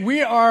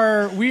We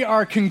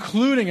are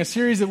concluding a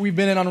series that we've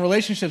been in on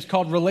relationships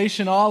called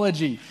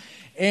Relationology.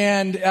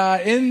 And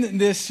in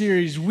this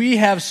series, we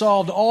have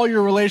solved all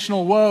your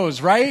relational woes,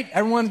 right?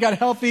 Everyone's got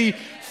healthy,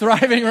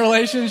 thriving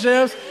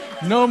relationships.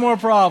 No more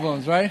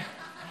problems, right?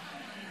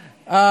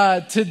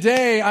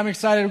 Today, I'm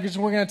excited because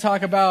we're going to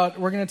talk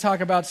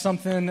about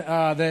something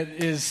that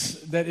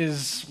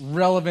is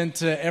relevant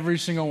to every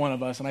single one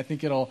of us, and I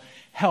think it'll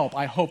help.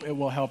 I hope it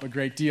will help a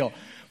great deal.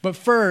 But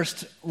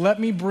first, let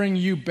me bring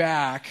you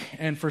back,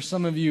 and for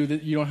some of you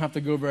that you don't have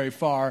to go very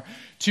far,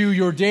 to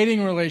your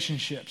dating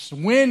relationships.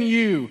 When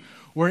you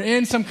were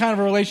in some kind of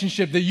a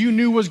relationship that you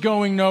knew was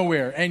going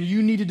nowhere and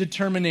you needed to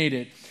terminate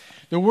it,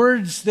 the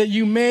words that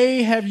you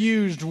may have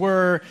used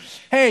were,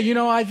 hey,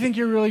 I think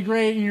you're really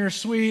great and you're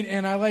sweet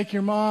and I like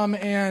your mom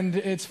and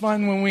it's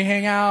fun when we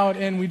hang out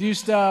and we do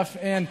stuff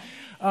and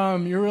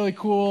you're really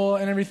cool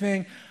and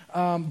everything.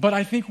 But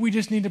I think we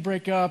just need to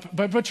break up.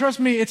 But trust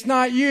me, it's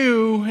not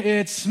you,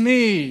 it's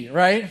me,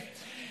 right?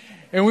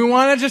 And we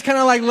want to just kind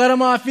of like let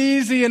them off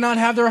easy and not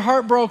have their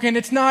heart broken.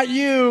 It's not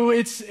you,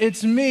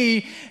 it's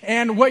me.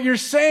 And what you're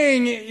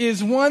saying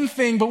is one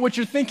thing, but what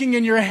you're thinking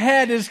in your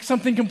head is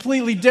something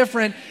completely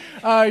different.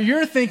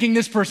 You're thinking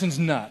this person's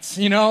nuts,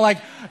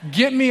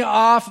 get me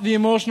off the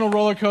emotional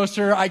roller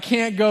coaster. I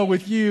can't go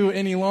with you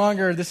any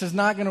longer. This is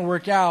not going to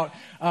work out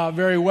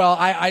very well.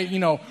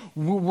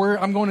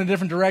 I'm going in a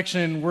different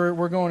direction.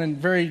 We're going in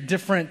very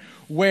different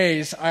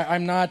ways.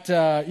 I'm not,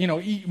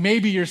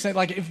 maybe you're saying,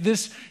 like, if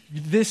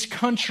this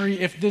country,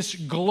 if this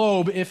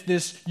globe, if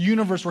this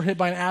universe were hit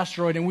by an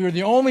asteroid and we were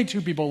the only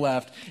two people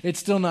left, it's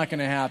still not going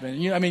to happen.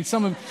 You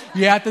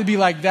have to be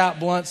like that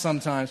blunt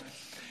sometimes.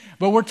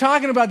 But we're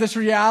talking about this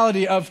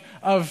reality of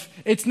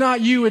it's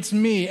not you, it's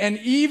me. And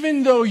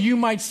even though you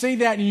might say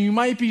that and you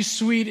might be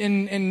sweet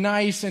and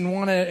nice and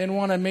want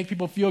to make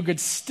people feel good,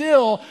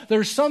 still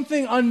there's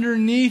something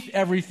underneath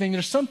everything.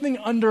 There's something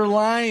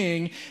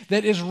underlying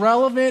that is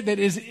relevant, that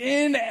is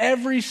in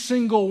every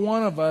single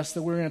one of us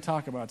that we're going to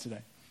talk about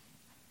today.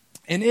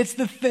 And it's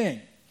the thing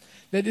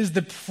that is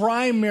the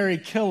primary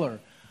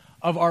killer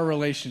of our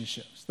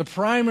relationships. The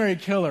primary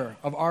killer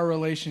of our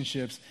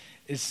relationships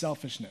is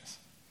selfishness.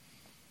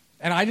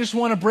 And I just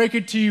want to break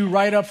it to you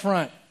right up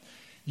front.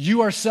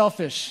 You are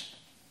selfish.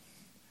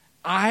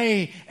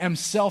 I am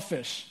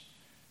selfish.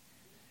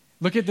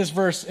 Look at this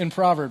verse in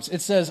Proverbs.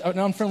 It says, an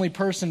unfriendly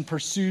person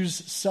pursues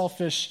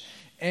selfish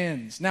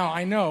ends. Now,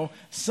 I know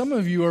some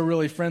of you are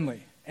really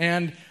friendly.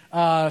 And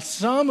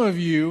some of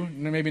you,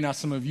 maybe not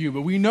some of you,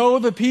 but we know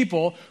the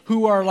people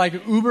who are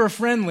like uber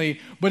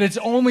friendly, but it's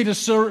only to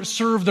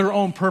serve their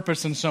own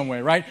purpose in some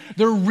way, right?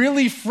 They're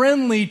really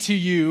friendly to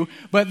you,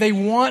 but they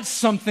want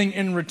something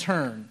in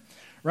return.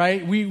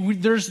 Right?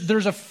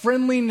 There's a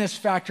friendliness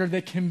factor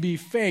that can be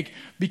fake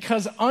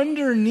because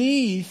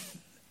underneath,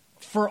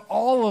 for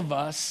all of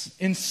us,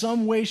 in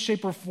some way,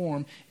 shape, or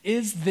form,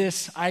 is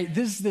this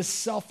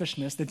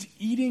selfishness that's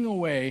eating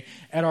away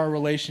at our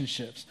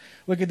relationships.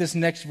 Look at this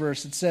next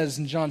verse. It says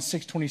in John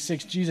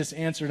 6:26, Jesus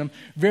answered him,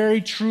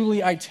 "Very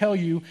truly I tell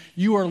you,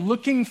 you are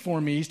looking for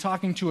me." He's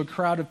talking to a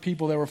crowd of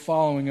people that were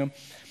following him.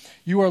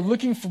 "You are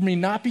looking for me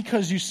not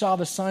because you saw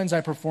the signs I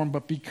performed,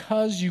 but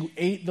because you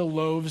ate the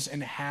loaves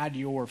and had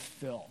your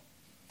fill."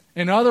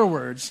 In other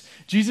words,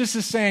 Jesus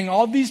is saying,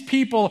 all these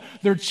people,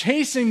 they're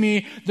chasing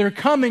me, they're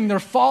coming, they're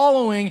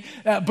following,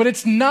 but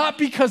it's not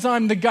because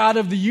I'm the God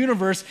of the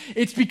universe,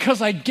 it's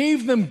because I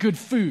gave them good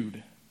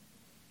food.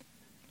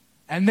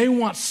 And they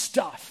want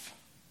stuff.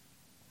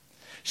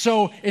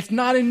 So it's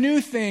not a new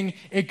thing.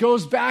 It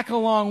goes back a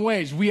long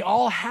ways. We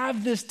all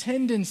have this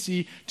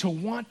tendency to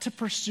want to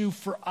pursue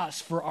for us,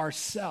 for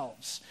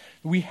ourselves.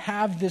 We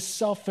have this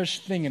selfish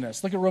thing in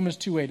us. Look at Romans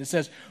 2:8. It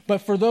says,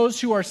 "But for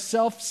those who are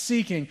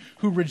self-seeking,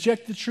 who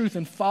reject the truth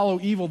and follow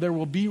evil, there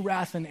will be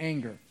wrath and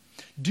anger."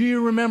 Do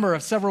you remember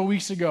several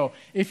weeks ago,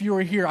 if you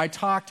were here, I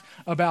talked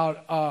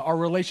about our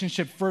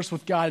relationship first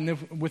with God and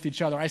then with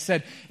each other. I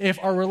said, if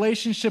our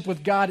relationship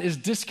with God is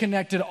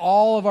disconnected,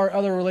 all of our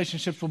other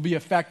relationships will be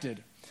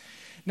affected.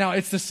 Now,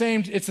 it's the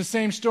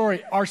same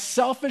story. Our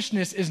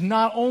selfishness is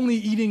not only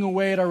eating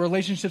away at our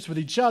relationships with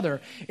each other,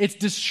 it's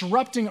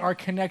disrupting our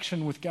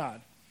connection with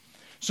God.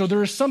 So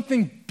there is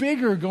something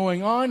bigger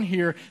going on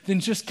here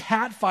than just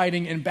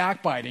catfighting and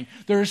backbiting.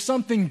 There is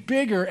something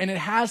bigger, and it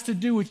has to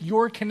do with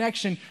your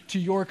connection to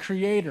your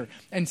Creator.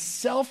 And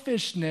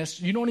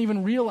selfishness, you don't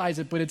even realize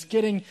it, but it's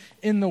getting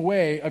in the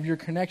way of your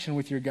connection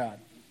with your God.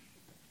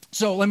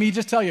 So let me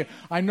just tell you,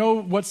 I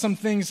know what some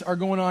things are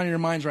going on in your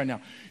minds right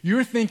now.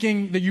 You're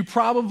thinking that you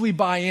probably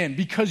buy in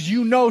because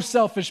you know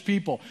selfish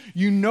people.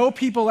 You know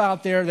people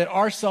out there that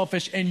are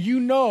selfish, and you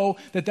know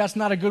that that's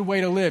not a good way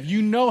to live.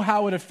 You know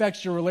how it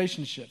affects your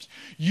relationships.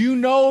 You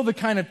know the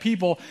kind of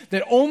people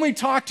that only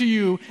talk to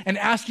you and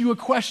ask you a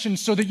question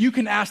so that you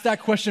can ask that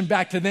question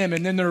back to them,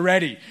 and then they're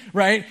ready,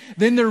 right?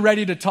 Then they're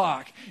ready to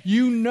talk.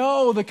 You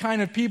know the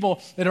kind of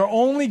people that are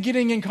only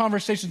getting in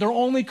conversations. They're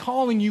only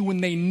calling you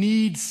when they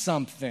need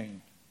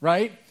something,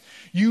 right?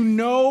 You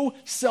know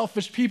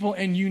selfish people,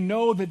 and you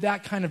know that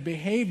that kind of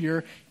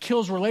behavior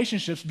kills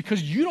relationships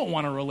because you don't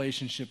want a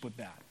relationship with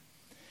that.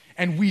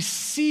 And we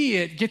see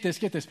it, get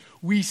this,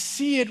 we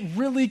see it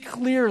really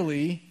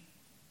clearly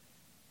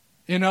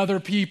in other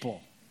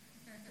people.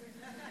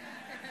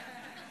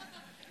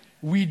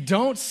 We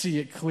don't see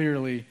it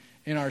clearly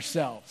in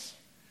ourselves.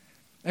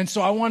 And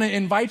so I want to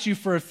invite you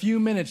for a few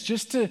minutes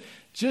just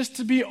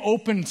to be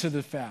open to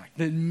the fact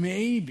that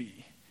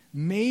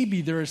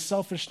maybe there is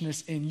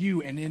selfishness in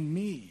you and in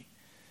me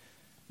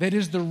that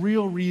is the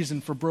real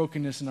reason for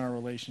brokenness in our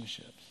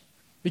relationships.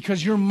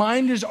 Because your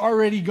mind is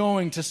already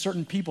going to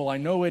certain people. I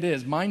know it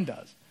is. Mine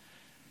does.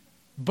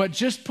 But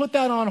just put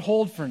that on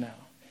hold for now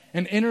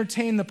and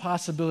entertain the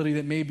possibility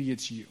that maybe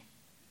it's you.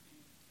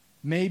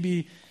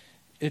 Maybe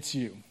it's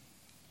you.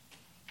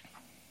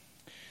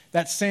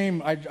 That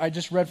same, I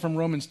just read from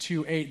Romans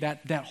 2:8,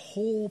 that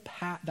whole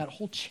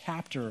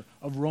chapter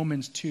of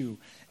Romans 2,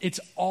 it's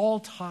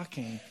all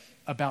talking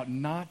about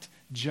not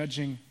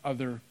judging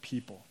other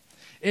people.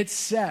 It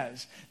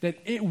says that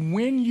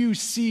when you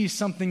see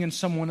something in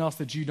someone else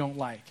that you don't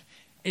like,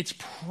 it's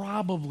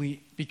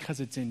probably because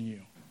it's in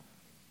you.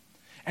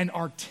 And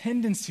our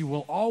tendency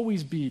will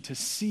always be to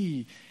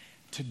see,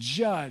 to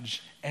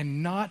judge,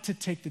 and not to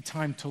take the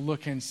time to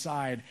look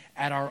inside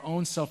at our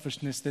own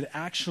selfishness that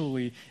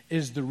actually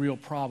is the real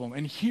problem.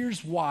 And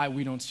here's why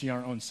we don't see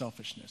our own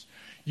selfishness.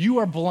 You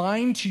are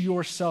blind to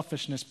your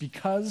selfishness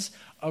because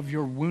of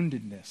your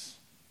woundedness.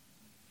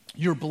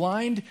 You're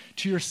blind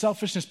to your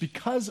selfishness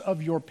because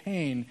of your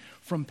pain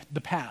from the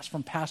past,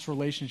 from past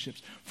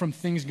relationships, from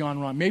things gone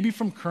wrong, maybe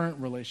from current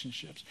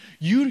relationships.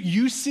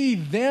 You see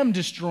them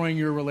destroying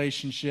your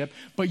relationship,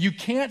 but you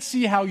can't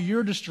see how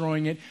you're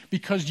destroying it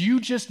because you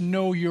just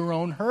know your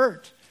own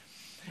hurt.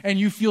 And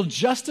you feel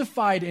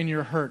justified in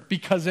your hurt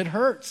because it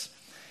hurts.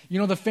 You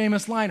know the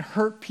famous line,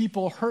 hurt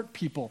people hurt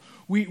people.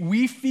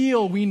 We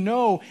feel, we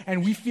know,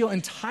 and we feel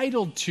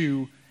entitled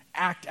to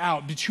act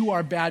out to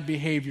our bad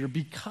behavior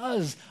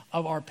because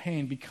of our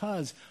pain,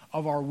 because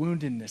of our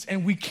woundedness.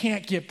 And we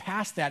can't get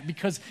past that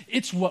because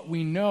it's what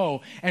we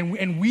know,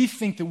 and we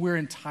think that we're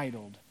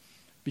entitled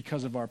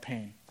because of our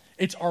pain.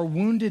 It's our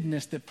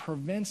woundedness that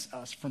prevents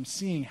us from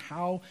seeing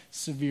how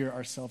severe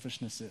our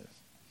selfishness is.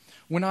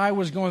 When I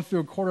was going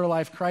through a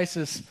quarter-life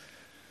crisis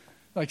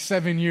like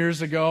 7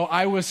 years ago,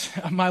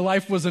 my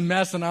life was a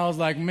mess, and I was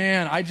like,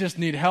 man, I just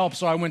need help.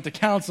 So I went to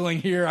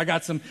counseling here. I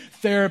got some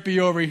therapy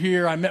over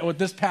here. I met with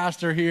this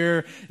pastor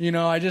here.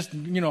 I just,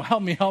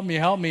 help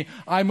me.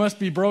 I must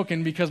be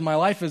broken because my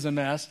life is a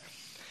mess.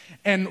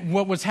 And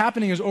what was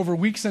happening is over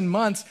weeks and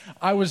months,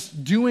 I was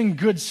doing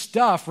good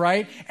stuff,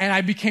 right? And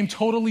I became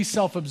totally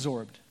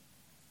self-absorbed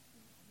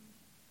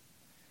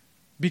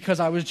because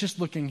I was just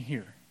looking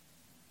here.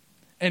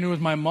 And it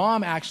was my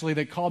mom, actually,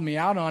 that called me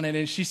out on it.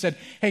 And she said,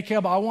 hey,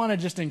 Caleb, I want to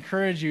just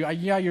encourage you.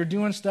 Yeah, you're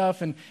doing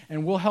stuff, and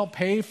we'll help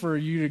pay for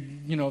you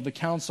to, the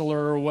counselor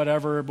or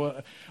whatever.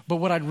 But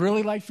what I'd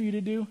really like for you to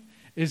do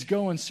is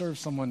go and serve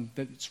someone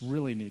that's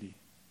really needy.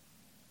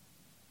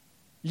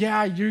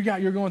 Yeah,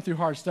 you're going through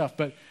hard stuff.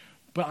 But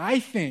I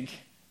think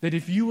that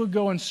if you would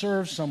go and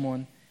serve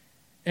someone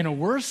in a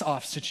worse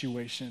off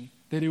situation,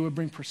 that it would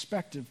bring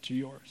perspective to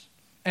yours.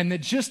 And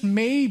that just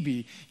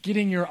maybe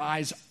getting your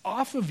eyes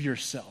off of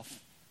yourself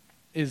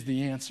is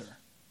the answer.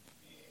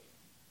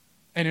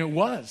 And it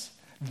was.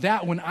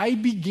 That when I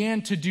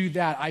began to do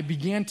that, I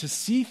began to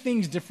see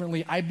things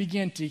differently. I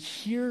began to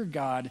hear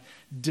God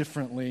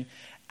differently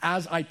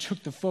as I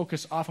took the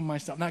focus off of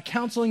myself. Now,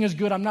 counseling is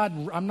good. I'm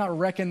not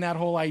wrecking that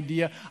whole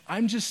idea.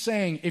 I'm just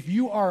saying if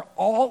you are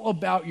all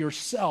about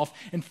yourself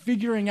and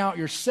figuring out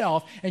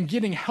yourself and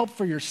getting help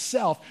for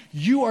yourself,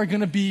 you are going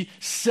to be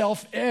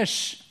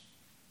selfish.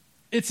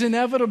 It's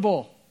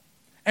inevitable.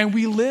 And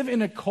we live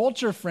in a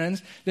culture,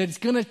 friends, that's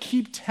going to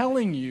keep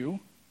telling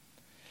you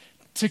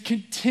to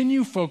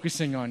continue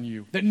focusing on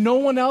you, that no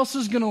one else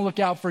is going to look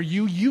out for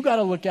you. You got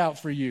to look out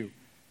for you.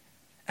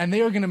 And they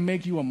are going to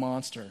make you a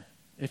monster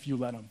if you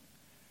let them.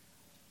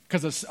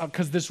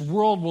 Because this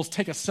world will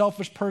take a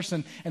selfish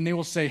person and they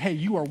will say, hey,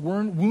 you are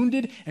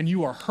wounded and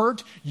you are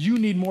hurt. You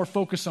need more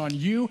focus on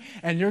you.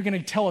 And you're going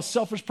to tell a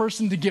selfish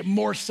person to get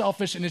more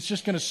selfish, and it's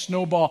just going to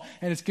snowball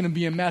and it's going to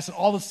be a mess. And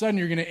all of a sudden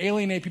you're going to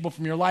alienate people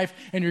from your life,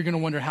 and you're going to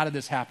wonder, how did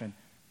this happen?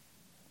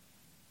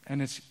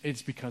 And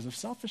it's because of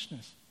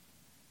selfishness.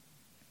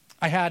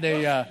 I had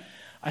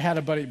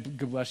a buddy,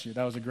 God bless you,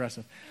 that was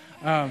aggressive.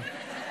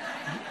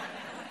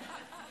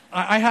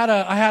 I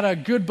had a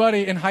good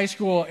buddy in high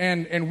school,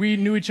 and we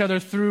knew each other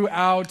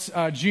throughout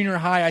junior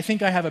high. I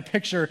think I have a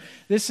picture.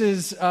 This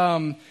is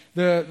I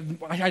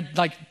had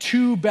like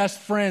two best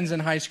friends in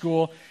high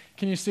school.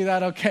 Can you see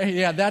that okay?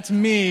 Yeah, that's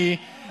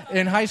me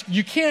in high school.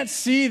 You can't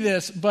see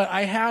this, but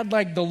I had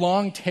like the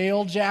long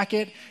tail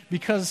jacket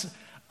because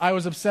I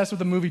was obsessed with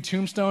the movie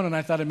Tombstone, and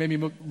I thought it made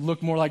me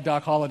look more like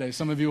Doc Holliday.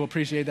 Some of you will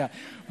appreciate that.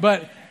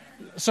 But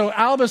so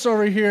Albus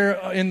over here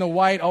in the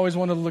white always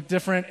wanted to look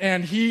different,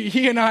 and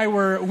he and I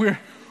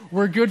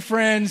we're good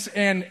friends,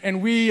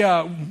 and we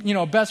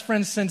best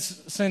friends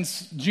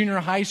since junior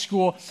high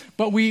school.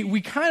 But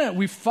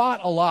we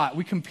fought a lot.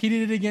 We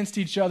competed against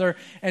each other,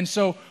 and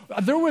so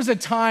there was a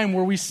time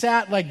where we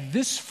sat like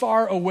this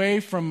far away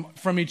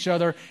from each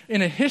other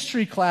in a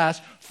history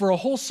class for a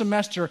whole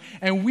semester,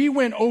 and we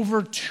went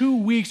over 2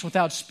 weeks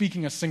without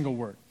speaking a single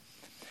word.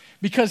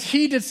 Because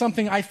he did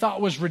something I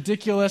thought was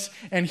ridiculous,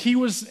 and he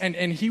was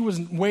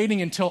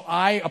waiting until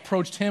I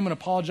approached him and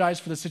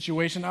apologized for the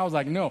situation. I was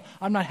like, no,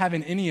 I'm not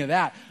having any of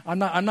that. I'm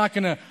not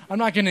gonna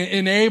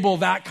enable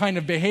that kind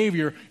of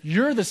behavior.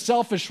 You're the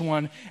selfish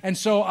one. And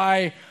so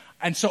I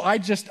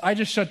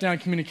just shut down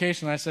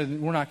communication. I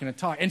said, we're not gonna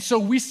talk. And so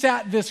we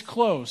sat this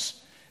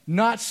close,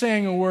 not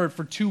saying a word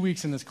for 2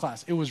 weeks in this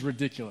class. It was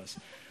ridiculous.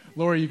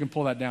 Lori, you can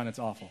pull that down. It's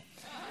awful.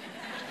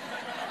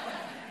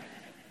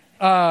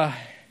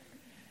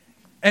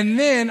 And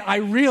then I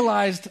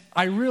realized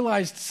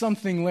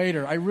something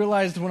later. I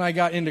realized when I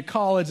got into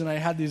college and I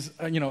had these,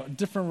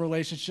 different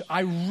relationships,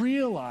 I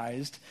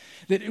realized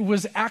that it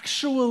was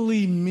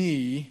actually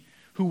me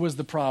who was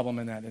the problem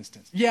in that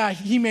instance. Yeah,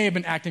 he may have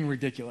been acting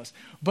ridiculous,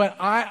 but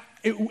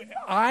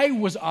I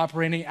was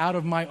operating out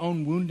of my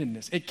own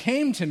woundedness. It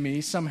came to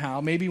me somehow,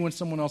 maybe when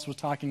someone else was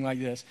talking like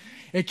this,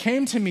 it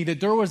came to me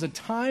that there was a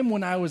time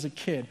when I was a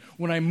kid,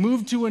 when I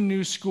moved to a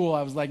new school.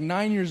 I was like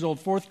 9 years old,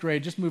 4th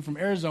grade, just moved from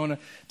Arizona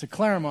to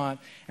Claremont,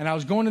 and I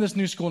was going to this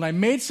new school, and I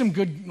made some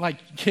good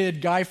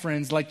kid guy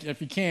friends,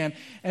 if you can,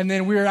 and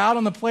then we were out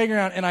on the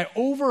playground, and I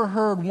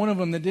overheard one of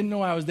them that didn't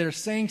know I was there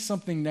saying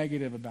something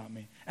negative about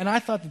me, and I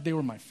thought that they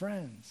were my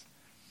friends.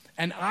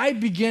 And I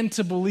began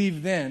to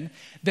believe then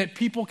that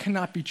people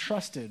cannot be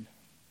trusted.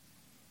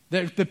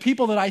 That the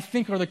people that I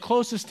think are the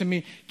closest to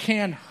me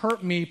can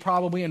hurt me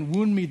probably and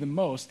wound me the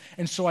most.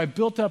 And so I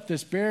built up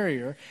this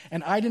barrier,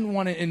 and I didn't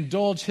want to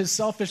indulge his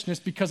selfishness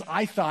because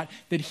I thought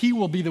that he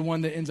will be the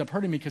one that ends up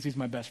hurting me because he's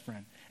my best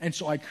friend. And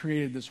so I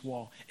created this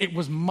wall. It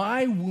was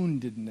my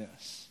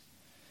woundedness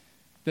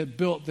that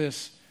built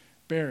this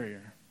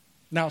barrier.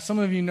 Now, some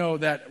of you know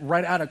that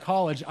right out of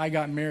college, I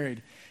got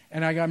married.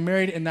 And I got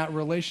married, and that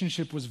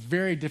relationship was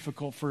very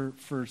difficult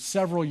for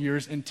several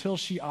years until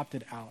she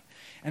opted out.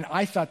 And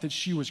I thought that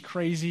she was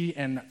crazy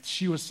and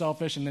she was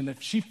selfish, and then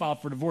that she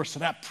filed for divorce, so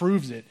that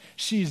proves it.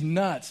 She's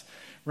nuts,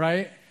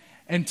 right?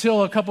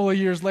 Until a couple of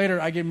years later,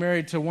 I get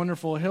married to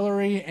wonderful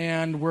Hillary,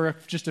 and we're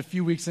just a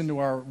few weeks into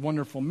our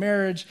wonderful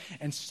marriage,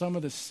 and some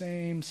of the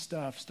same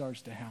stuff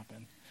starts to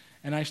happen.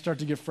 And I start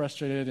to get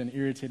frustrated and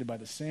irritated by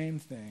the same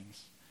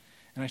things.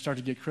 And I start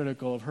to get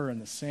critical of her in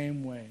the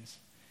same ways.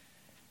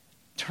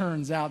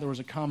 Turns out there was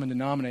a common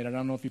denominator. I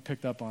don't know if you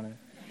picked up on it.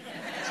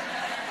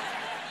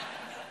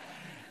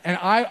 And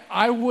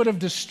I would have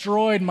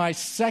destroyed my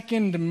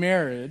second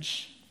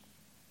marriage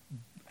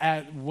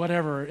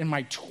in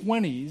my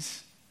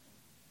 20s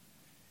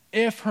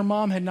if her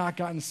mom had not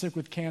gotten sick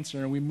with cancer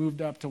and we moved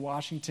up to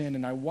Washington,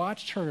 and I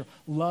watched her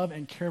love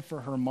and care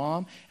for her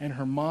mom and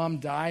her mom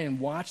die and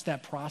watched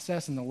that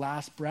process in the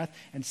last breath,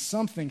 and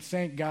something,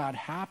 thank God,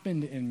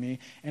 happened in me,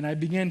 and I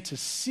began to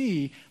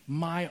see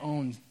my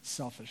own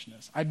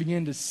selfishness. I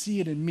began to see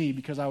it in me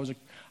because I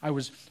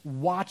was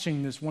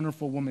watching this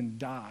wonderful woman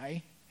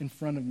die in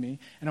front of me,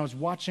 and I was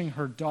watching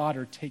her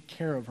daughter take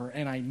care of her,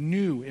 and I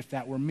knew if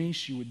that were me,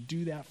 she would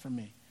do that for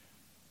me.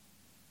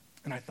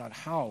 And I thought,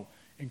 how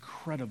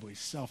incredibly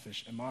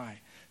selfish am I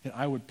that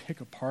I would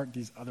pick apart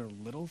these other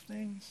little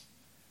things?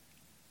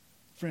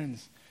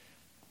 Friends,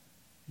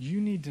 you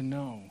need to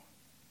know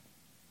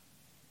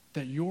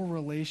that your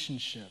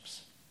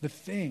relationships, the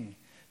thing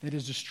that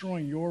is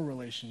destroying your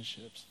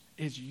relationships,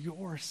 is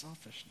your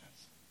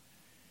selfishness.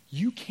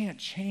 You can't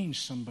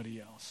change somebody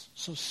else,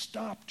 so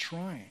stop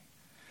trying.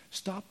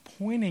 Stop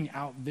pointing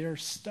out their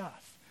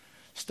stuff.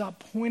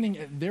 Stop pointing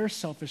at their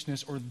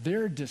selfishness or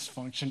their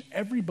dysfunction.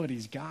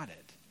 Everybody's got it.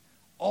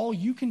 All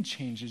you can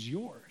change is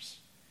yours.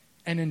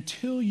 And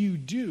until you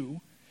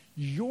do,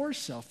 your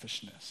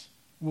selfishness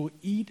will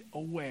eat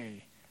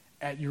away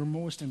at your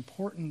most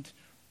important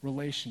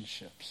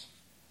relationships.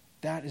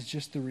 That is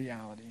just the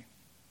reality.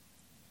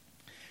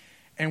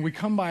 And we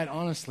come by it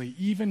honestly.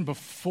 Even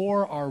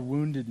before our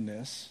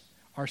woundedness,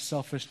 our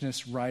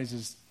selfishness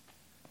rises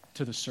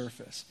to the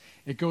surface.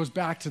 It goes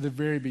back to the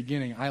very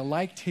beginning. I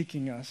like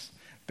taking us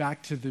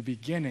back to the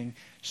beginning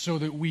so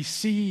that we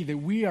see that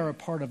we are a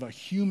part of a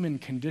human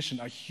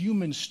condition, a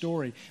human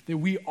story that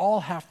we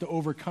all have to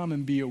overcome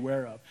and be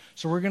aware of.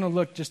 So we're going to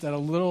look just at a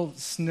little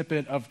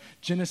snippet of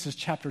Genesis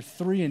chapter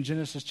 3 and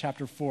Genesis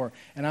chapter 4,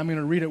 and I'm going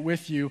to read it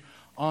with you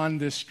on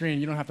this screen.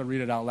 You don't have to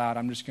read it out loud.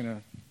 I'm just going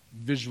to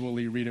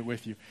visually read it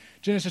with you.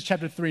 Genesis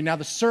chapter 3. Now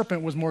the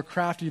serpent was more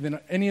crafty than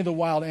any of the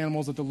wild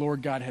animals that the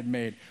Lord God had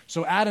made.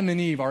 So Adam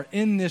and Eve are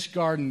in this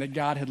garden that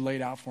God had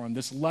laid out for them,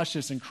 this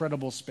luscious,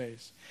 incredible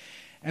space.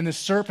 And the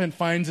serpent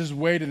finds his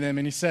way to them,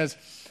 and he says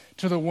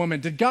to the woman,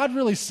 "Did God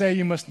really say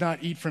you must not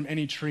eat from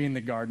any tree in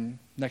the garden?"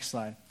 Next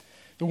slide.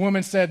 The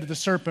woman said to the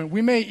serpent,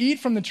 "We may eat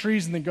from the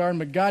trees in the garden,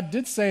 but God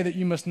did say that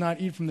you must not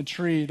eat from the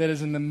tree that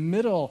is in the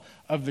middle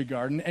of the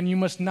garden, and you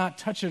must not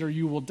touch it or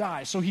you will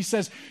die." So he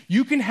says,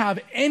 you can have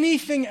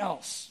anything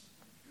else.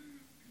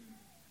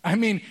 I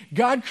mean,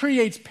 God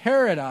creates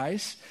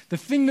paradise, the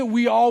thing that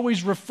we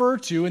always refer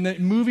to in the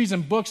movies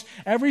and books.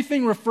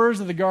 Everything refers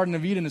to the Garden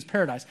of Eden as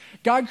paradise.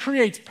 God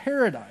creates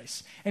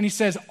paradise, and he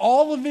says,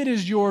 all of it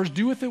is yours.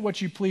 Do with it what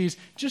you please.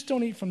 Just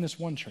don't eat from this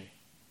one tree.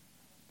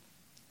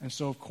 And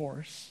so, of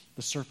course,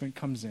 the serpent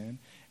comes in,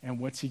 and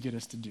what's he get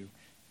us to do?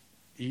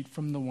 Eat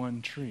from the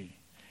one tree.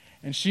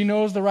 And she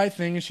knows the right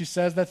thing, and she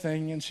says that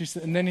thing, and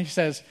then he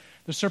says,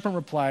 the serpent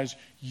replies,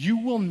 you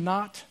will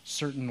not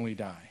certainly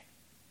die.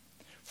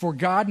 For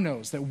God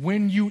knows that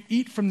when you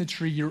eat from the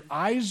tree, your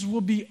eyes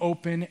will be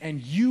open,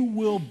 and you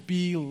will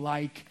be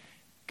like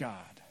God.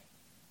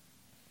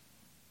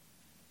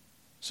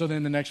 So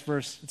then the next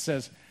verse, it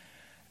says,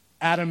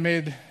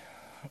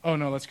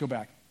 let's go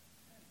back.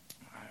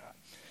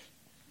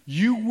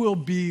 You will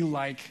be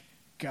like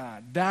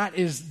God.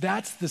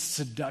 That's the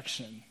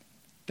seduction.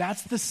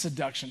 That's the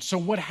seduction. So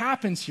what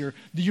happens here,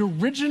 the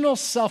original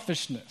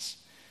selfishness,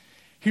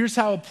 here's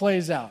how it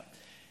plays out.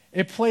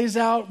 It plays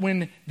out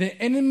when the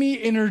enemy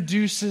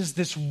introduces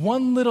this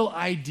one little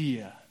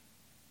idea,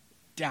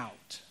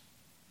 doubt.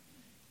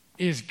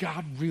 Is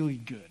God really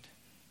good?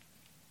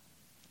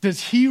 Does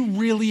he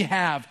really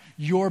have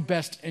your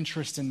best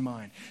interest in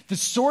mind? The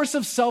source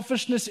of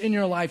selfishness in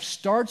your life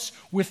starts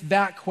with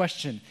that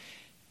question.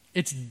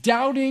 It's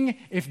doubting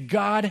if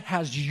God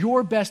has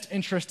your best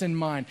interest in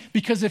mind.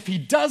 Because if he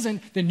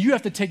doesn't, then you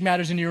have to take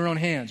matters into your own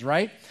hands,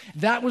 right?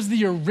 That was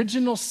the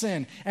original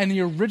sin and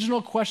the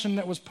original question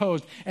that was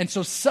posed. And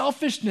so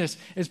selfishness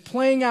is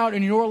playing out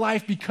in your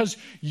life because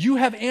you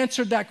have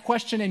answered that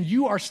question and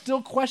you are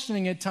still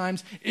questioning at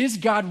times, is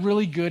God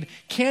really good?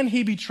 Can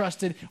he be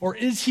trusted? Or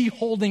is he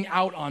holding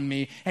out on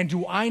me? And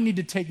do I need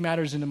to take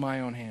matters into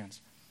my own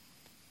hands?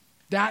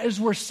 That is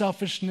where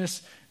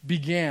selfishness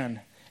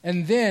began.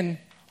 And then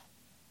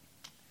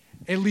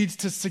it leads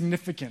to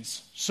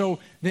significance. So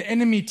the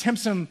enemy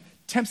tempts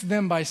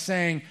them by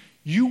saying,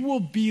 you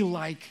will be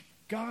like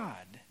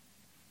God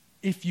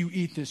if you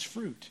eat this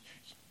fruit.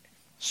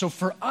 So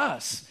for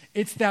us,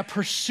 it's that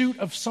pursuit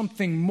of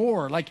something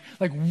more. Like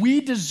we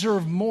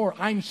deserve more.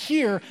 I'm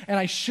here and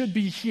I should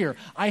be here.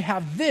 I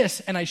have this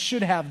and I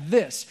should have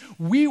this.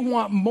 We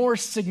want more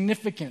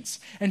significance.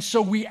 And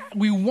so we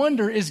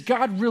wonder, is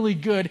God really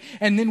good?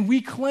 And then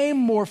we claim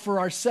more for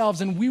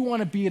ourselves and we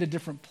want to be at a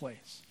different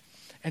place.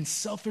 And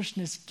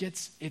selfishness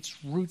gets its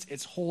roots,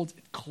 its holds,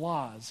 its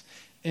claws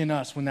in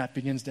us when that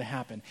begins to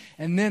happen.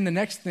 And then the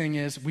next thing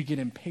is we get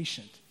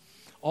impatient.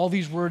 All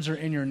these words are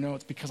in your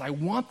notes because I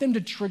want them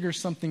to trigger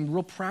something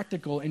real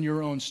practical in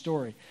your own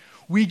story.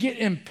 We get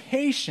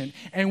impatient,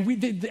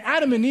 and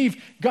Adam and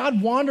Eve, God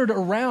wandered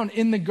around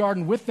in the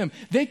garden with them.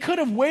 They could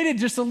have waited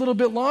just a little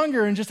bit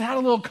longer and just had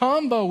a little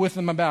combo with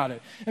them about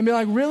it. And be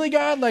like, really,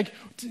 God?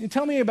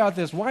 Tell me about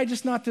this. Why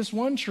just not this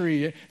one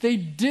tree? They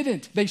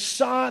didn't. They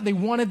saw, they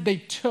wanted, they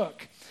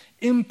took.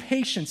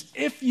 Impatience.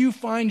 If you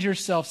find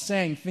yourself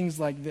saying things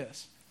like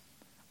this,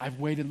 I've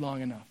waited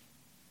long enough.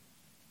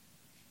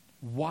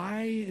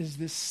 Why is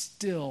this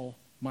still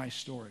my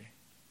story?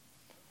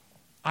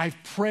 I've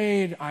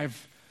prayed,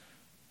 I've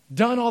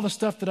done all the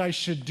stuff that I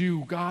should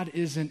do. God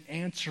isn't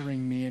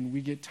answering me, and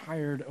we get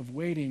tired of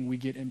waiting. We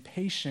get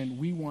impatient.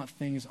 We want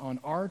things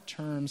on our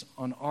terms,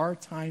 on our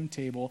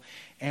timetable,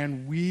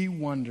 and we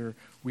wonder.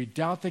 We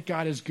doubt that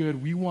God is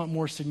good. We want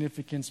more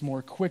significance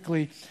more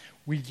quickly.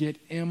 We get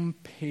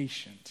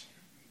impatient.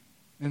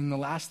 And then the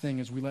last thing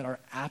is we let our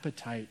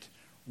appetite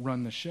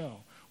run the show.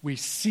 We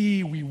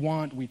see, we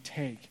want, we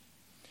take.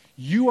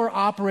 You are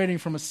operating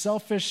from a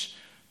selfish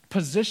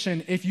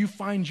position if you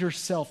find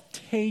yourself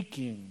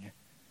taking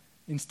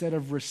instead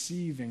of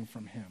receiving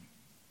from him.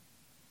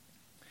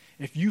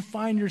 If you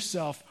find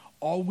yourself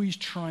always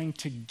trying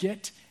to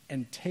get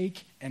and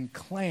take and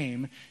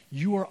claim,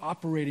 you are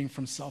operating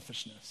from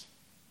selfishness.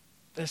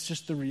 That's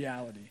just the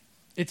reality.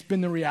 It's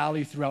been the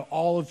reality throughout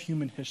all of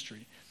human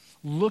history.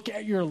 Look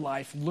at your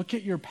life, look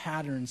at your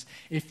patterns.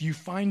 If you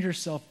find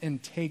yourself in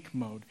take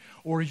mode,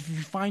 or if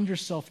you find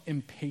yourself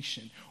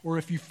impatient, or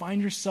if you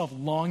find yourself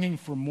longing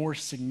for more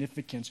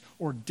significance,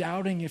 or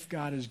doubting if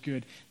God is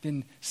good,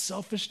 then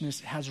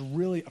selfishness has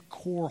really a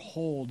core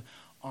hold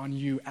on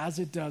you, as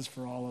it does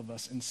for all of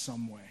us in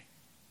some way.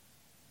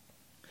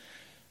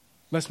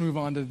 Let's move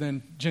on to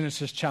then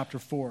Genesis chapter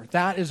 4.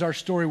 That is our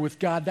story with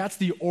God. That's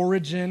the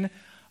origin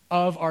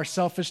of our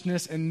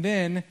selfishness. And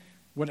then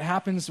what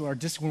happens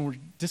when we're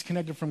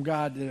disconnected from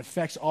God, it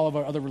affects all of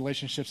our other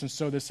relationships, and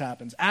so this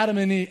happens. Adam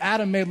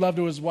made love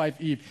to his wife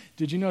Eve.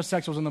 Did you know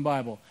sex was in the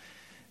Bible?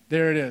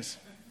 There it is.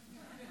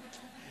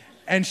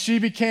 And she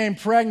became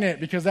pregnant,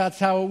 because that's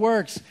how it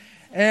works,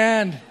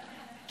 and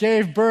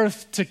gave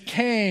birth to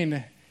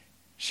Cain.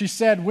 She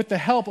said, with the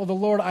help of the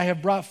Lord, I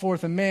have brought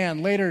forth a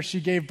man. Later, she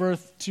gave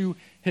birth to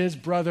his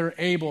brother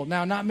Abel.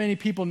 Now, not many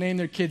people name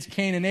their kids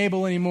Cain and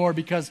Abel anymore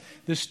because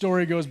this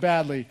story goes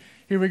badly.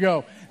 Here we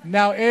go.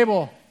 Now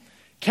Abel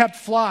kept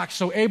flocks,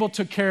 so Abel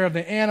took care of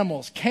the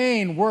animals.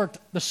 Cain worked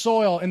the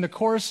soil. In the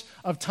course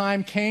of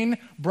time, Cain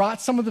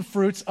brought some of the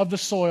fruits of the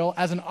soil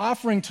as an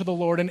offering to the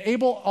Lord, and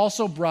Abel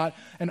also brought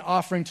an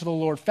offering to the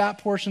Lord, fat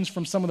portions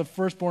from some of the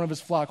firstborn of his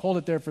flock. Hold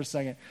it there for a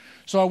second.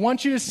 So I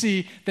want you to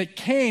see that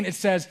Cain, it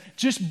says,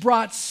 just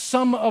brought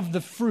some of the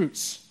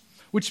fruits,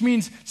 which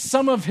means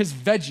some of his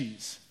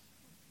veggies.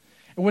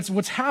 And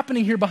what's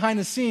happening here behind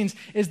the scenes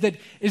is that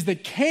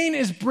Cain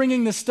is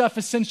bringing the stuff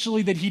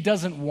essentially that he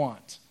doesn't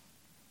want.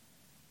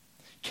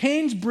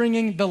 Cain's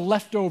bringing the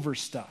leftover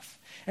stuff.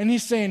 And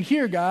he's saying,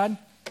 here, God,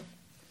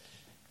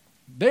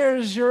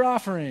 there's your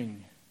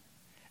offering.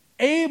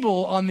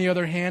 Abel, on the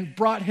other hand,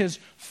 brought his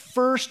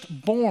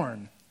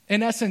firstborn,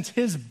 in essence,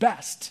 his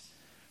best.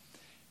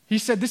 He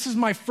said, this is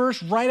my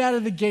first right out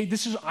of the gate.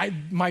 This is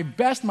my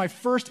best, my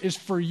first is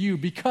for you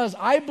because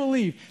I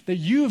believe that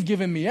you've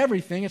given me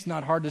everything. It's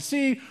not hard to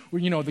see.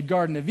 The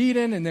Garden of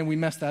Eden, and then we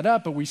messed that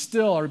up, but we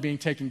still are being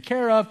taken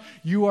care of.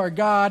 You are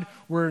God.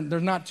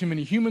 There's not too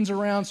many humans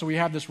around, so we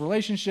have this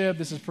relationship.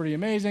 This is pretty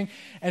amazing.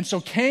 And so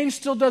Cain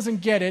still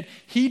doesn't get it.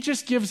 He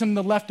just gives him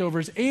the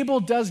leftovers. Abel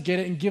does get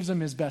it and gives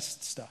him his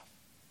best stuff.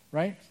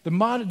 Right? The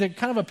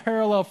kind of a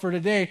parallel for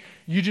today,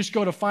 you just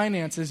go to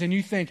finances and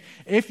you think,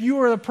 if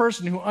you are the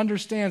person who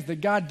understands that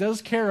God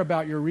does care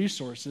about your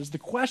resources, the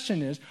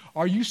question is,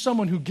 are you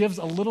someone who gives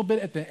a little bit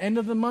at the end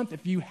of the month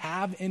if you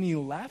have any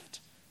left?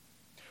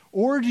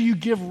 Or do you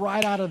give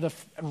right out of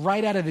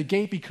the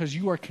gate because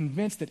you are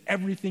convinced that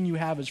everything you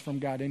have is from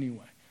God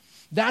anyway?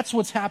 That's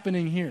what's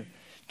happening here.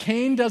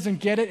 Cain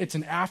doesn't get it. It's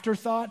an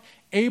afterthought.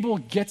 Abel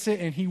gets it,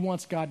 and he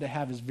wants God to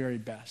have his very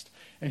best.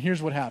 And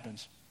here's what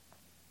happens.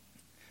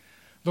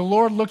 The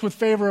Lord looked with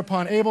favor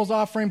upon Abel's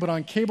offering, but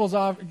on Cain's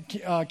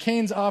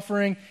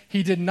offering,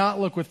 he did not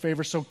look with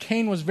favor. So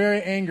Cain was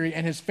very angry,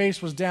 and his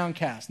face was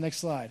downcast. Next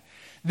slide.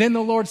 Then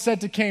the Lord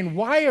said to Cain,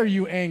 why are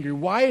you angry?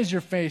 Why is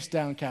your face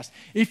downcast?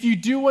 If you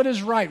do what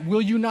is right,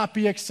 will you not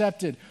be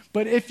accepted?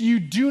 But if you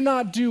do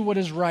not do what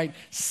is right,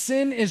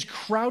 sin is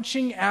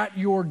crouching at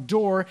your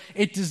door.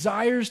 It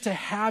desires to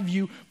have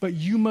you, but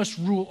you must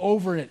rule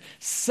over it.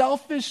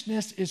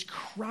 Selfishness is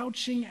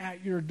crouching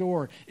at your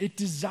door. It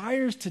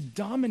desires to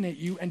dominate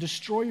you and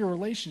destroy your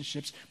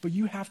relationships, but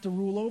you have to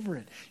rule over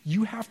it.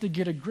 You have to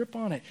get a grip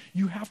on it.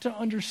 You have to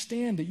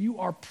understand that you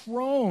are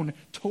prone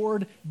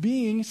toward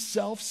being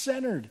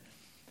self-centered.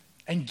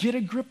 And get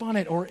a grip on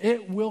it, or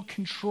it will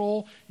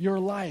control your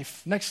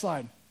life. Next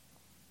slide.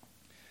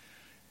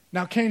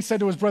 Now Cain said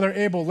to his brother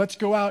Abel, let's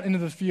go out into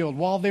the field.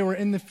 While they were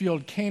in the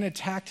field, Cain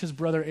attacked his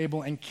brother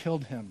Abel and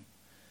killed him.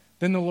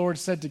 Then the Lord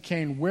said to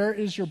Cain, where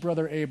is your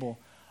brother Abel?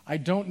 I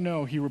don't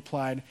know, he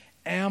replied.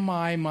 Am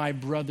I my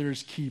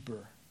brother's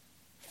keeper?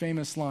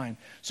 Famous line.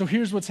 So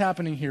here's what's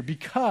happening here.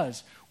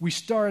 Because we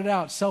started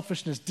out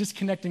selfishness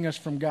disconnecting us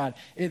from God,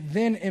 it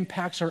then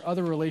impacts our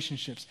other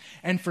relationships.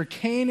 And for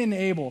Cain and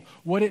Abel,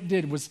 what it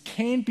did was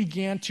Cain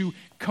began to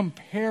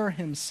compare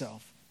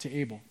himself to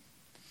Abel.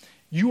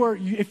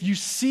 If you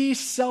see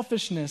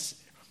selfishness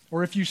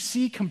or if you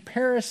see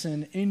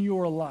comparison in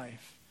your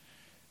life,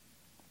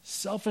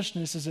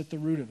 selfishness is at the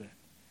root of it.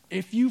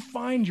 If you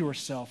find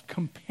yourself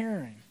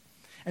comparing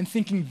and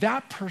thinking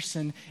that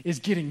person is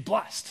getting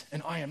blessed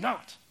and I am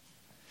not,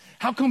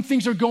 how come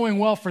things are going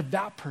well for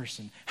that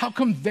person? How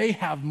come they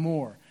have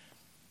more?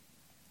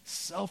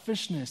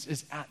 Selfishness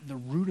is at the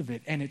root of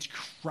it, and it's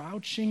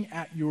crouching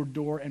at your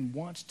door and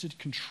wants to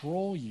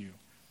control you.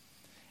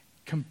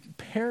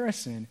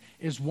 Comparison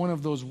is one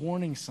of those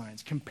warning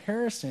signs.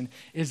 Comparison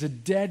is a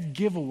dead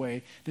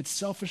giveaway that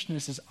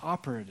selfishness is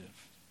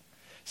operative.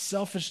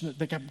 Selfishness,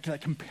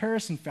 that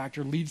comparison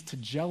factor leads to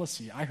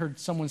jealousy. I heard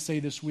someone say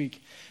this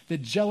week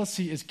that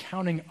jealousy is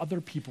counting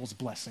other people's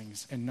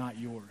blessings and not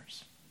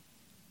yours.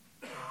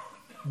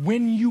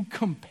 When you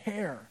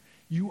compare,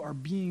 you are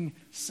being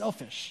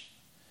selfish,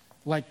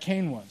 like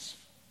Cain was.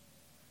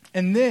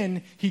 And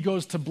then he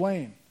goes to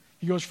blame.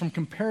 He goes from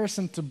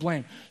comparison to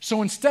blame.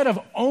 So instead of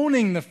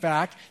owning the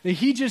fact that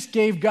he just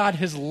gave God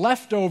his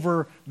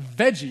leftover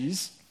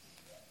veggies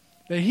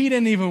that he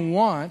didn't even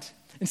want,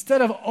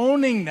 instead of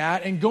owning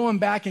that and going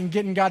back and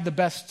getting God the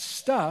best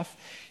stuff,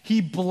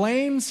 he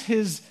blames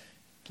his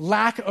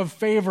lack of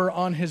favor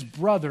on his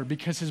brother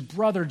because his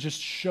brother just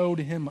showed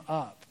him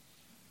up.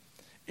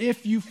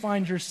 If you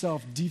find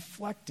yourself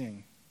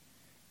deflecting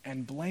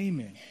and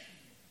blaming,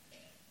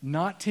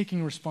 not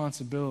taking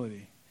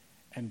responsibility,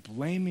 and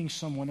blaming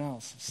someone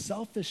else,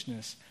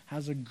 selfishness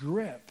has a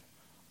grip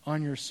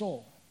on your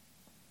soul.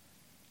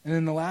 And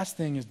then the last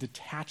thing is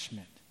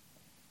detachment.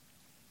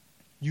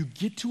 You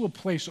get to a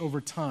place over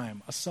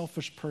time, a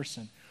selfish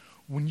person,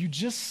 when you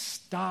just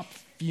stop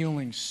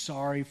feeling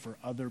sorry for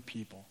other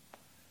people.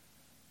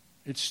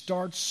 It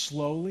starts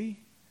slowly,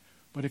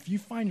 but if you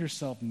find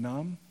yourself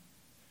numb,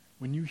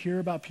 when you hear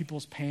about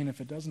people's pain,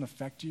 if it doesn't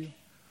affect you,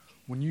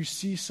 when you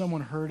see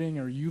someone hurting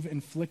or you've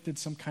inflicted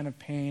some kind of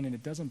pain and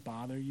it doesn't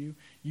bother you,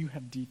 you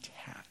have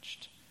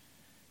detached.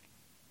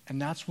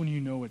 And that's when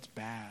you know it's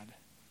bad.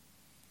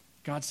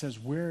 God says,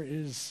 where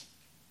is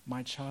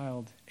my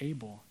child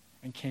Abel?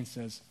 And Cain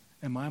says,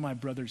 am I my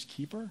brother's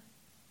keeper?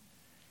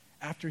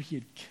 After he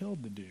had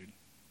killed the dude.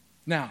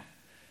 Now,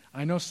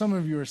 I know some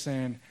of you are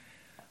saying,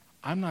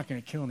 I'm not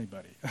going to kill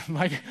anybody.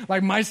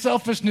 like my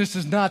selfishness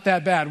is not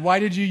that bad. Why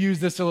did you use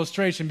this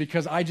illustration?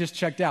 Because I just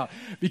checked out.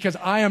 Because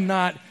I am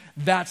not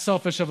that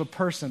selfish of a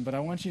person. But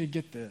I want you to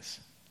get this.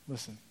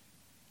 Listen.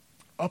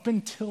 Up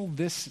until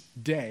this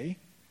day,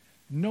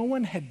 no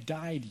one had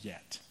died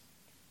yet.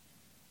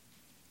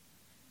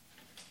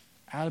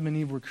 Adam and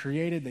Eve were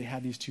created. They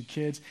had these two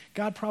kids.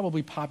 God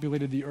probably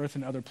populated the earth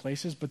in other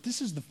places, but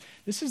this is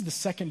the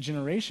second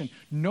generation.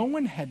 No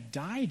one had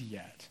died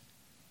yet.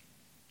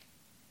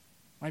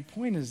 My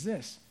point is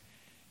this.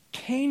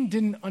 Cain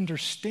didn't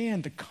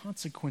understand the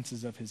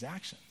consequences of his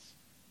actions.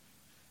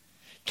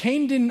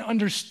 Cain didn't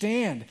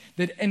understand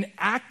that in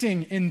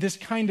acting in this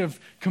kind of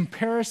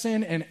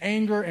comparison and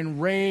anger and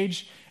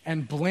rage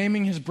and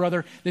blaming his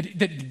brother,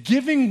 that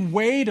giving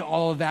way to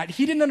all of that,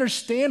 he didn't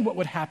understand what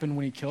would happen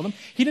when he killed him.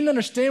 He didn't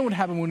understand what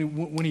happened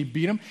when he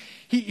beat him.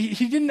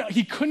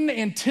 He couldn't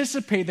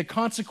anticipate the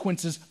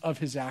consequences of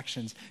his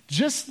actions.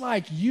 Just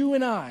like you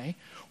and I,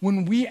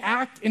 when we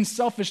act in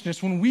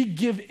selfishness, when we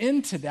give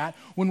into that,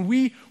 when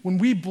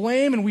we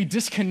blame and we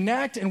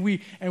disconnect and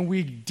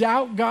we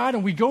doubt God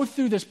and we go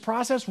through this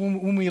process,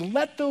 when we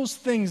let those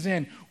things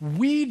in,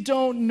 we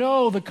don't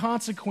know the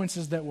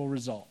consequences that will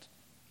result.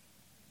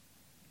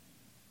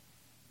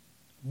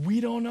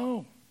 We don't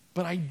know.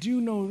 But I do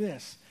know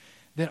this,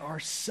 that our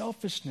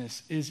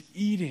selfishness is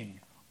eating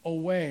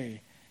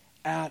away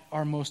at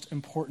our most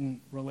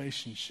important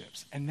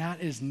relationships. And that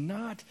is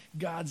not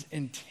God's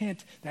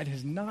intent. That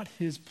is not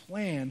his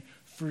plan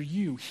for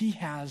you. He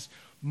has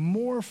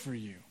more for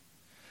you.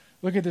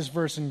 Look at this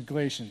verse in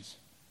Galatians.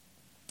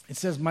 It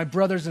says, "My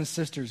brothers and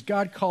sisters,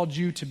 God called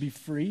you to be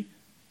free,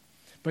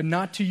 but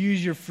not to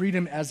use your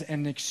freedom as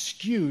an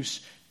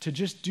excuse to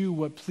just do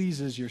what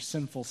pleases your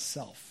sinful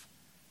self.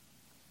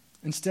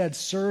 Instead,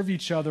 serve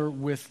each other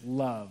with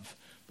love.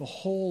 The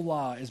whole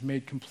law is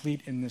made complete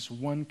in this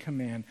one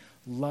command: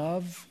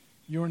 love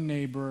your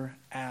neighbor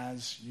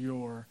as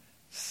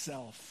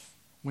yourself."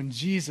 When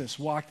Jesus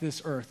walked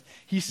this earth,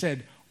 he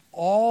said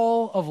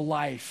all of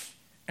life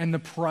and the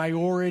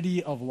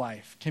priority of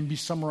life can be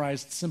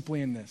summarized simply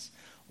in this: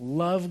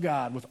 love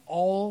God with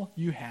all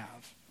you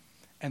have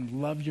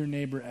and love your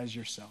neighbor as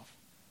yourself.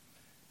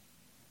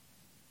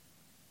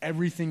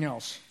 Everything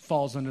else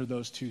falls under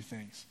those two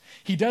things.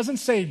 He doesn't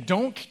say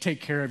don't take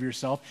care of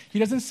yourself. He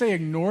doesn't say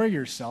ignore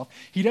yourself.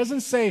 He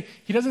doesn't say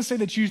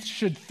that you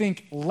should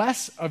think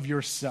less of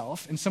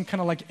yourself in some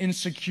kind of like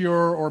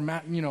insecure or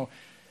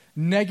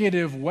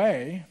negative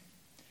way.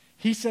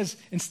 He says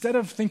instead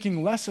of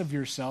thinking less of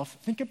yourself,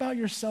 think about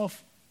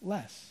yourself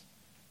less.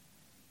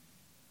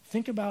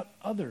 Think about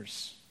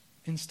others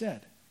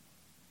instead.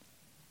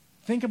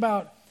 Think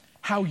about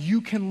how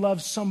you can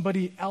love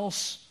somebody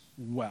else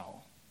well.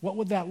 What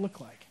would that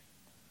look like?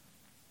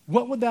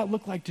 What would that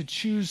look like to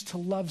choose to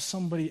love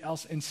somebody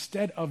else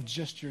instead of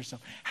just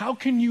yourself? How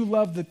can you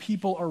love the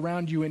people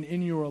around you and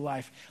in your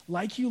life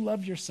like you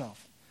love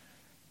yourself?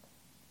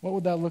 What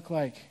would that look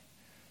like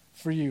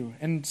for you?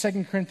 And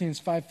 2 Corinthians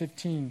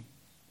 5:15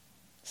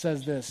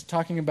 says this,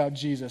 talking about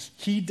Jesus.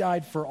 "He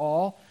died for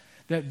all,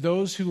 that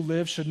those who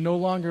live should no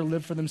longer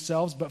live for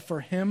themselves, but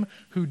for him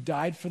who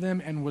died for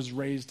them and was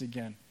raised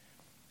again."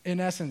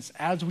 In essence,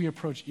 as we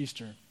approach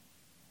Easter,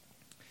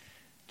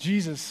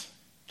 Jesus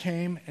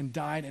came and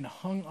died and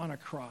hung on a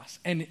cross.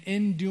 And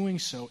in doing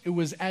so, it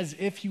was as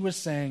if he was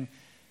saying,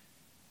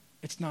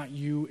 it's not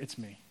you, it's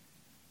me.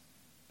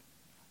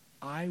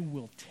 I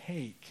will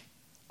take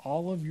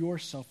all of your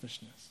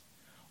selfishness,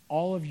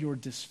 all of your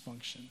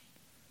dysfunction,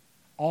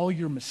 all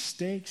your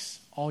mistakes,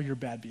 all your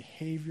bad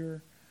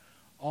behavior,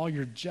 all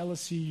your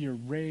jealousy, your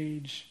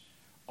rage,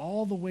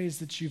 all the ways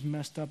that you've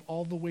messed up,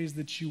 all the ways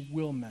that you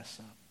will mess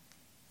up.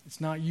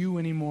 It's not you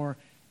anymore,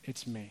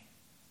 it's me.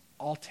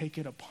 I'll take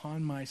it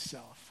upon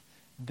myself.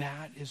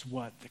 That is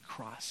what the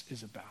cross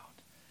is about.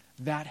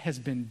 That has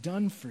been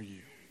done for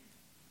you.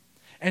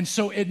 And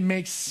so it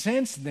makes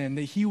sense then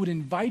that he would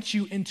invite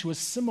you into a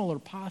similar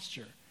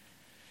posture.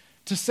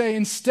 To say,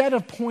 instead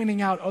of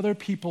pointing out other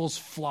people's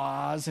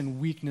flaws and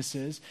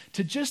weaknesses,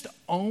 to just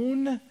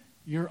own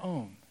your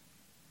own.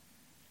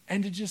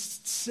 And to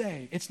just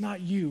say, it's not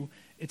you,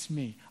 it's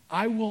me.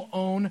 I will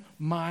own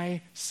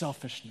my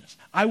selfishness.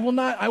 I will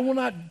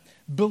not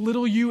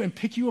belittle you and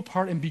pick you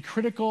apart and be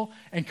critical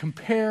and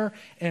compare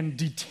and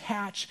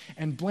detach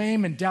and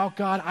blame and doubt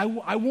God.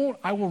 I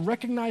will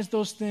recognize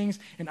those things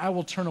and I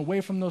will turn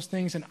away from those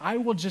things and I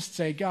will just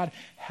say, God,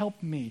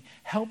 help me.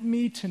 Help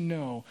me to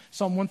know.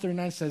 Psalm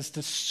 139 says,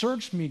 to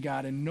search me,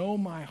 God, and know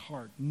my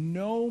heart.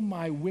 Know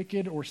my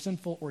wicked or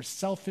sinful or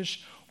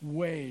selfish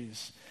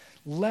ways.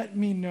 Let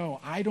me know.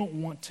 I don't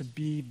want to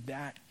be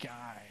that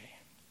guy.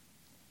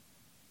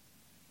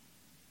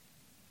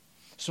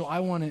 So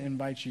I want to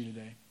invite you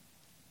today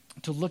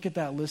to look at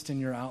that list in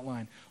your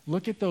outline.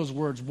 Look at those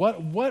words.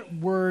 What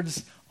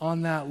words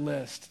on that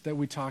list that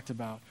we talked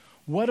about?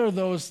 What are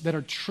those that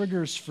are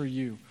triggers for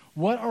you?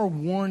 What are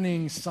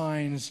warning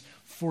signs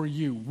for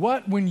you?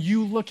 What, when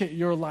you look at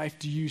your life,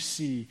 do you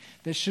see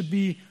that should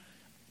be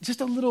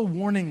just a little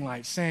warning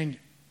light saying,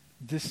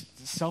 this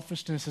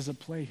selfishness is at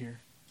play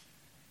here.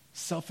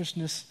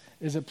 Selfishness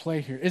is at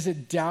play here. Is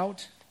it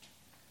doubt?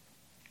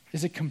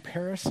 Is it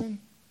comparison?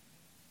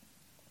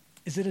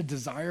 Is it a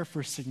desire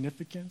for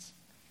significance?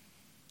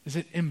 Is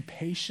it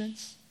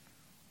impatience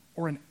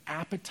or an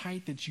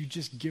appetite that you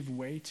just give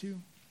way to?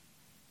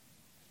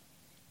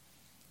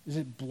 Is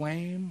it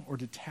blame or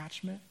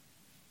detachment?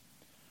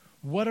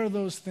 What are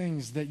those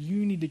things that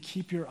you need to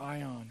keep your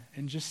eye on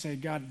and just say,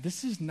 God,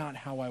 this is not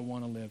how I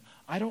want to live.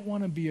 I don't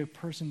want to be a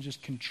person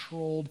just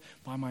controlled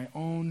by my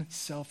own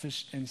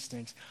selfish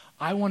instincts.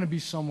 I want to be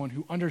someone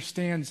who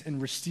understands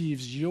and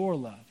receives your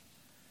love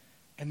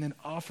and then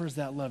offers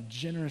that love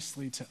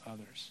generously to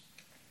others.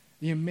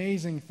 The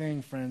amazing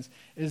thing, friends,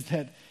 is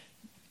that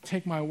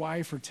take my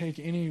wife or take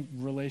any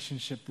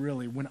relationship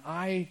really, when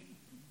I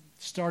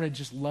started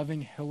just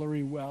loving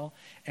Hillary well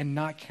and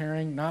not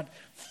caring, not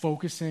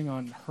focusing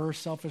on her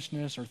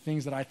selfishness or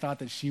things that I thought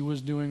that she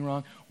was doing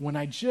wrong, when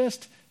I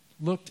just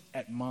looked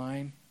at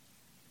mine,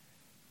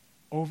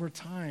 over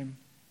time,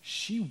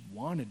 she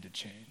wanted to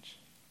change.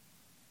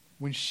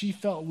 When she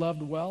felt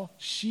loved well,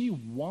 she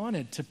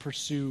wanted to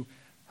pursue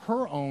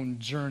her own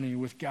journey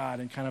with God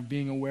and kind of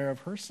being aware of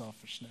her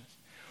selfishness.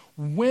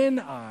 When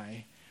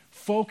I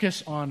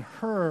focus on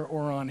her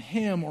or on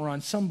him or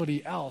on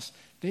somebody else,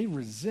 they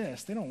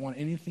resist. They don't want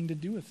anything to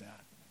do with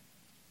that.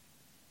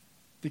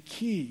 The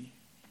key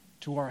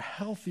to our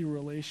healthy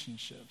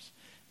relationships,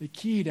 the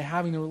key to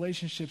having the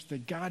relationships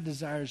that God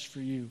desires for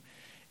you,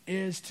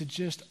 is to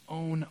just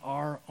own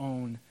our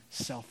own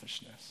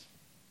selfishness.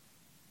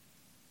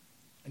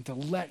 And to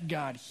let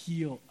God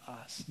heal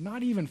us.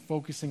 Not even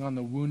focusing on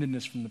the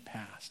woundedness from the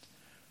past,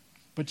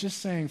 but just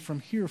saying, from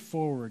here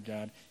forward,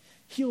 God,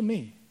 heal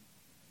me.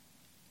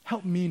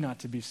 Help me not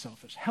to be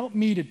selfish. Help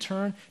me to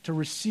turn to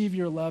receive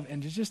your love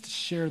and to just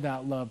share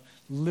that love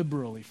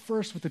liberally.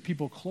 First with the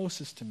people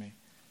closest to me.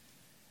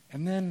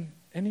 And then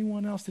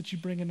anyone else that you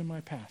bring into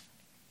my path.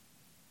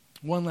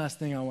 One last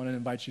thing I want to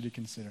invite you to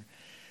consider.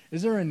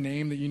 Is there a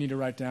name that you need to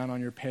write down on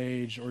your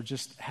page or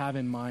just have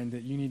in mind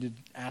that you need to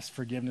ask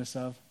forgiveness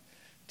of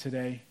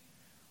today?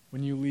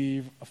 When you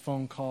leave, a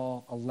phone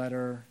call, a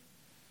letter,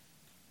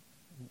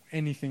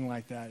 anything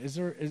like that.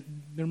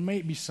 There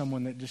may be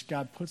someone that just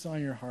God puts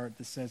on your heart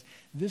that says,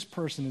 this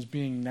person is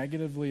being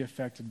negatively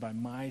affected by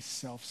my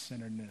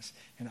self-centeredness,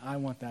 and I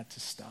want that to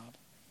stop.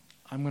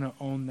 I'm going to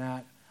own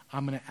that.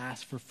 I'm going to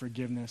ask for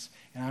forgiveness,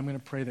 and I'm going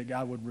to pray that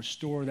God would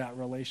restore that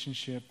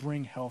relationship,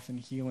 bring health and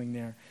healing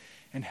there,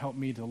 and help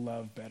me to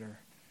love better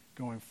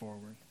going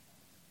forward.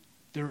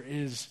 There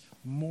is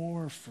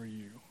more for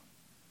you.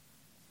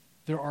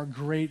 There are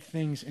great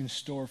things in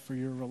store for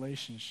your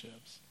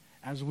relationships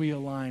as we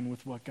align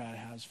with what God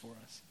has for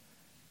us.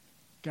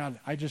 God,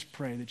 I just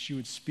pray that you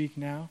would speak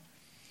now,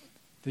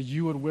 that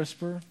you would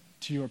whisper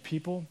to your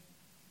people,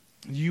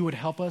 you would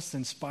help us,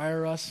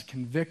 inspire us,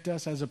 convict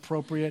us as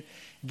appropriate,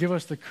 give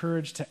us the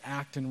courage to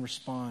act and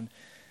respond,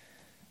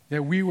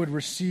 that we would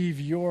receive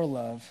your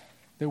love,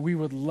 that we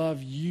would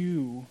love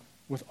you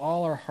with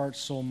all our heart,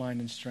 soul,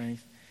 mind, and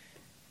strength,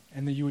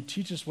 and that you would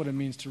teach us what it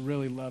means to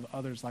really love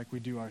others like we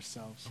do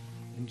ourselves.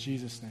 In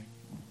Jesus' name.